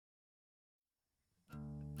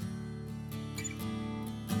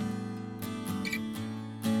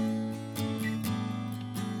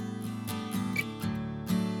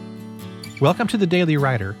Welcome to the Daily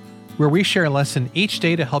Writer, where we share a lesson each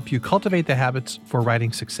day to help you cultivate the habits for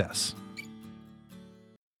writing success.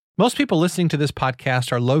 Most people listening to this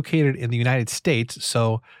podcast are located in the United States,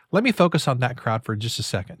 so let me focus on that crowd for just a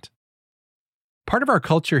second. Part of our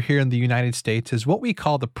culture here in the United States is what we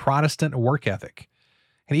call the Protestant work ethic.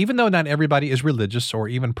 And even though not everybody is religious or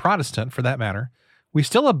even Protestant for that matter, we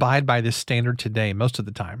still abide by this standard today most of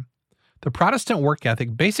the time. The Protestant work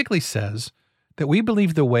ethic basically says that we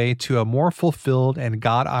believe the way to a more fulfilled and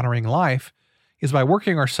God-honoring life is by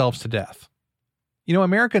working ourselves to death. You know,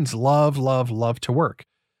 Americans love to work.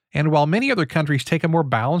 And while many other countries take a more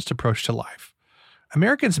balanced approach to life,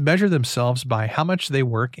 Americans measure themselves by how much they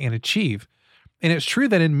work and achieve. And it's true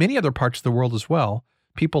that in many other parts of the world as well,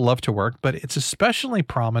 people love to work, but it's especially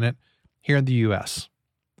prominent here in the U.S.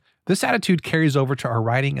 This attitude carries over to our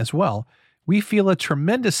writing as well. We feel a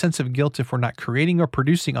tremendous sense of guilt if we're not creating or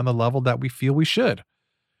producing on the level that we feel we should.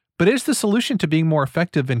 But is the solution to being more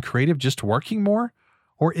effective and creative just working more?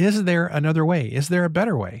 Or is there another way? Is there a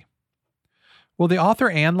better way? Well, the author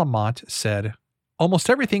Anne Lamott said, "Almost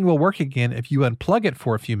everything will work again if you unplug it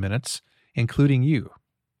for a few minutes, including you."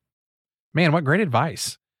 Man, what great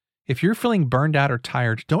advice. If you're feeling burned out or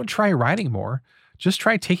tired, don't try writing more. Just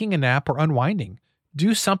try taking a nap or unwinding.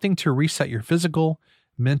 Do something to reset your physical,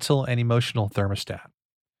 mental, and emotional thermostat.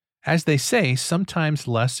 As they say, sometimes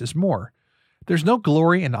less is more. There's no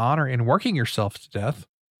glory and honor in working yourself to death.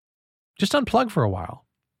 Just unplug for a while.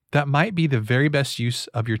 That might be the very best use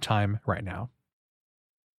of your time right now.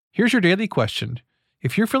 Here's your daily question.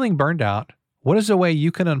 If you're feeling burned out, what is a way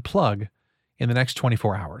you can unplug in the next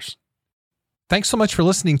 24 hours? Thanks so much for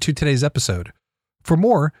listening to today's episode. For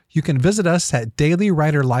more, you can visit us at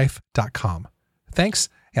dailywriterlife.com. Thanks,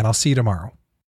 and I'll see you tomorrow.